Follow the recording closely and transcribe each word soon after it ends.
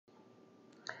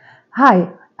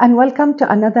Hi, and welcome to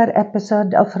another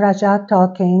episode of Raja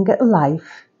Talking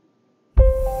Life.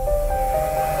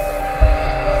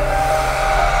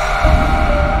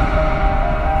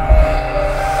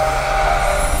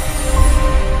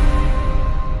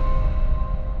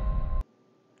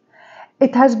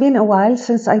 It has been a while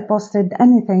since I posted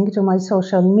anything to my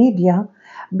social media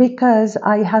because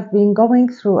I have been going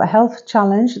through a health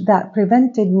challenge that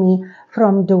prevented me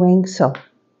from doing so.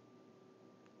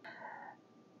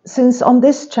 Since on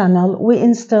this channel we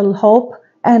instill hope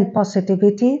and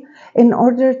positivity in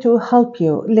order to help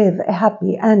you live a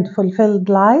happy and fulfilled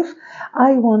life,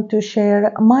 I want to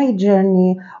share my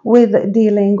journey with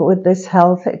dealing with this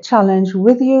health challenge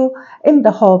with you in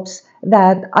the hopes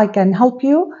that I can help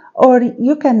you or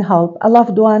you can help a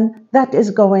loved one that is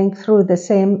going through the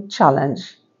same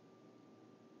challenge.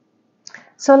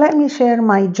 So let me share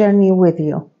my journey with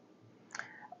you.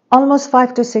 Almost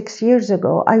 5 to 6 years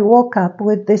ago, I woke up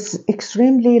with this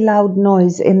extremely loud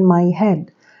noise in my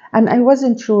head, and I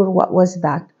wasn't sure what was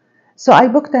that. So I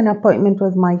booked an appointment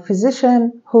with my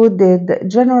physician who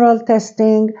did general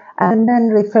testing and then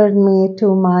referred me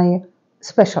to my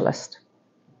specialist.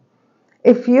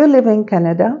 If you live in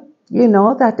Canada, you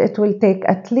know that it will take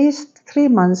at least 3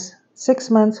 months, 6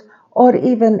 months, or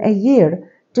even a year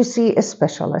to see a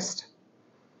specialist.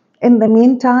 In the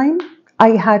meantime,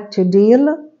 I had to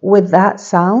deal with that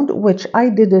sound, which I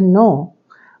didn't know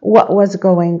what was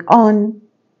going on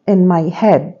in my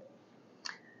head.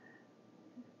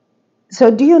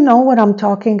 So, do you know what I'm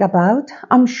talking about?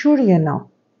 I'm sure you know.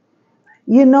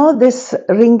 You know this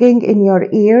ringing in your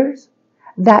ears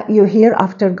that you hear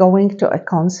after going to a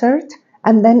concert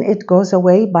and then it goes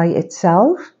away by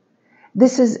itself?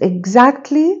 This is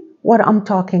exactly what I'm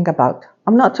talking about.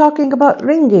 I'm not talking about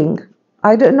ringing.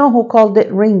 I don't know who called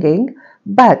it ringing,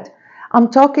 but I'm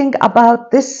talking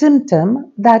about this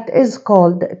symptom that is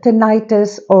called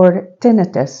tinnitus or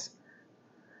tinnitus.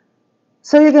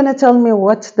 So you're going to tell me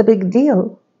what's the big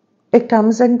deal? It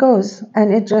comes and goes,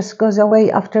 and it just goes away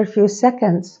after a few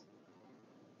seconds.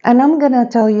 And I'm going to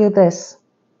tell you this.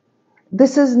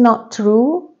 This is not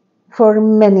true for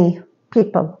many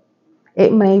people.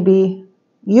 It may be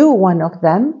you, one of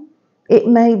them. It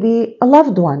may be a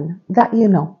loved one that you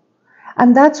know.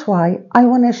 And that's why I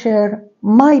want to share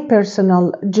my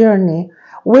personal journey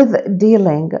with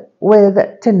dealing with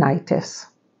tinnitus.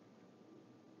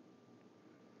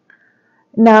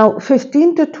 Now,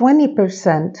 15 to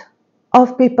 20%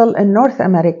 of people in North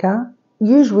America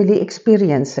usually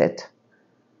experience it.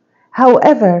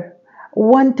 However,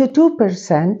 1 to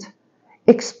 2%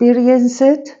 experience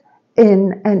it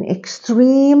in an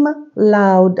extreme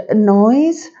loud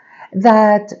noise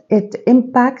that it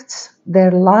impacts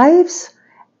their lives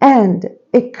and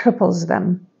it cripples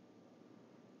them.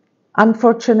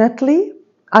 Unfortunately,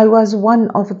 I was one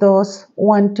of those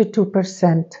 1 to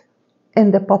 2%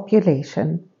 in the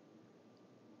population.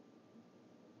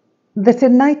 The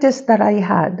tinnitus that I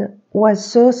had was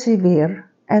so severe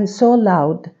and so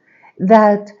loud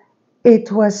that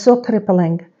it was so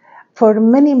crippling. For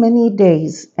many, many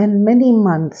days and many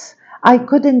months, I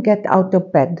couldn't get out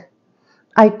of bed.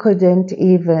 I couldn't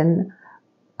even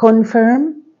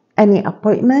confirm any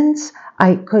appointments.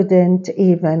 I couldn't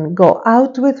even go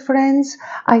out with friends.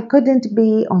 I couldn't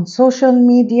be on social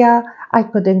media. I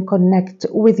couldn't connect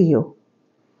with you.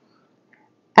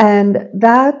 And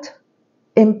that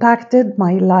impacted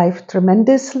my life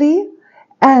tremendously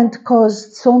and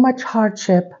caused so much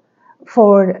hardship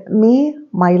for me,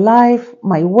 my life,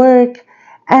 my work,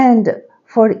 and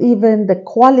for even the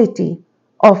quality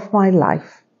of my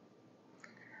life.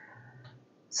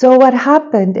 So what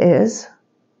happened is,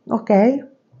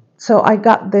 so I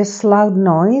got this loud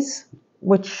noise,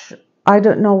 which I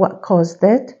don't know what caused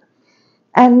it.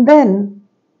 And then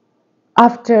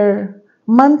after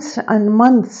months and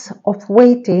months of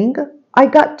waiting, I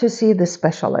got to see the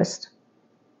specialist.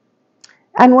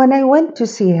 And when I went to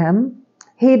see him,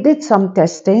 he did some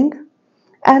testing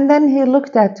and then he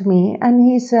looked at me and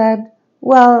he said,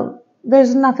 "Well,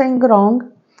 there's nothing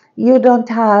wrong. You don't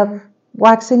have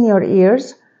wax in your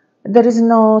ears. There is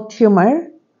no tumor.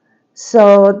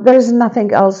 So there's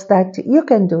nothing else that you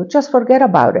can do. Just forget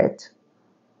about it."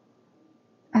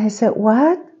 I said,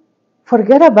 "What?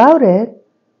 Forget about it?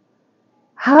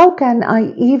 How can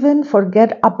I even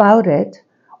forget about it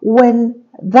when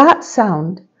that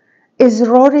sound is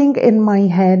roaring in my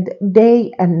head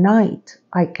day and night?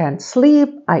 I can't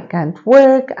sleep, I can't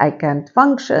work, I can't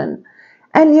function.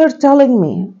 And you're telling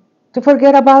me to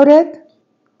forget about it?"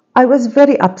 I was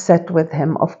very upset with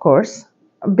him, of course,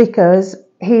 because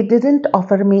he didn't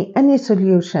offer me any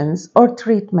solutions or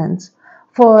treatments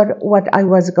for what I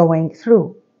was going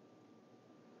through.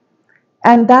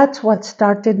 And that's what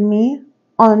started me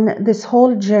on this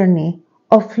whole journey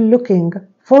of looking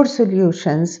for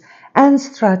solutions and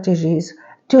strategies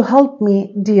to help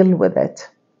me deal with it.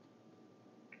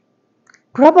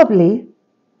 Probably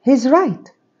he's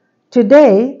right.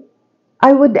 Today,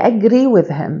 I would agree with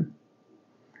him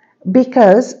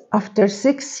because after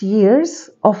 6 years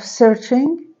of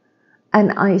searching,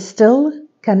 and I still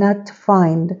cannot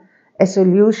find a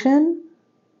solution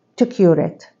to cure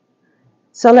it.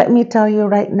 So let me tell you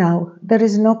right now, there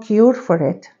is no cure for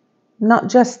it, not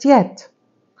just yet.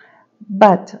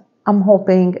 But I'm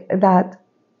hoping that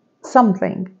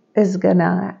something is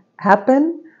gonna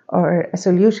happen or a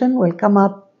solution will come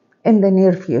up in the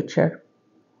near future.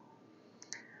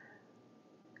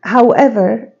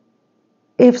 However,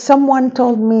 if someone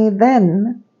told me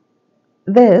then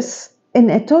this in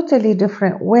a totally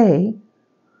different way,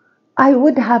 I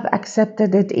would have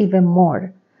accepted it even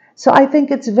more. So I think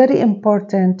it's very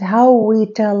important how we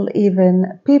tell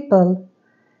even people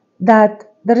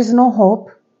that there is no hope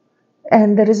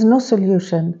and there is no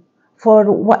solution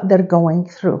for what they're going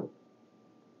through.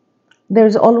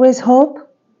 There's always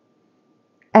hope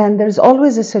and there's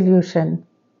always a solution.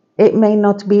 It may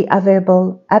not be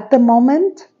available at the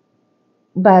moment,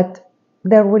 but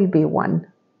there will be one.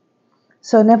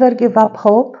 So never give up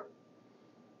hope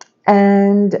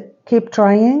and keep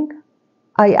trying.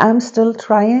 I am still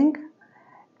trying,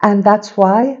 and that's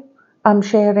why I'm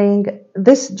sharing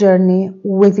this journey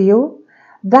with you.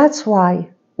 That's why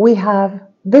we have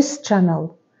this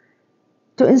channel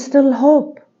to instill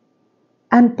hope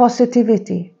and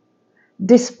positivity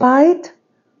despite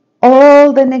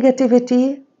all the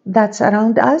negativity that's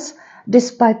around us,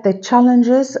 despite the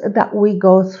challenges that we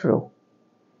go through.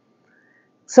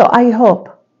 So I hope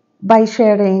by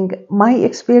sharing my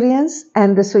experience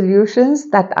and the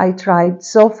solutions that I tried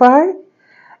so far,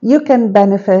 you can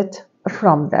benefit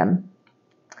from them.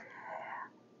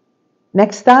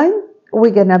 Next time,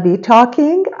 we're going to be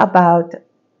talking about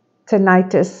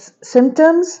tinnitus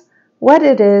symptoms, what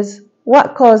it is,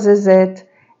 what causes it,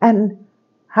 and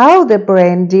how the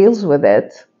brain deals with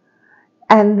it.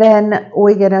 And then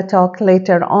we're going to talk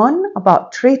later on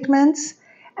about treatments.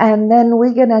 And then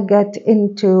we're going to get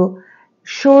into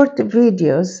short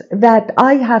videos that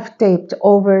I have taped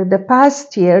over the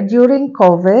past year during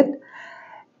COVID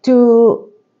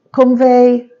to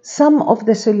convey some of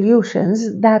the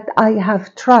solutions that I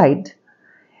have tried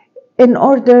in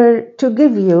order to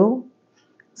give you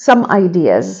some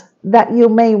ideas that you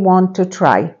may want to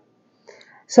try.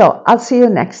 So I'll see you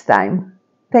next time.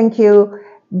 Thank you.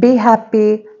 Be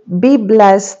happy, be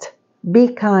blessed, be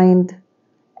kind,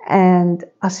 and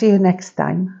I'll see you next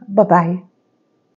time. Bye bye.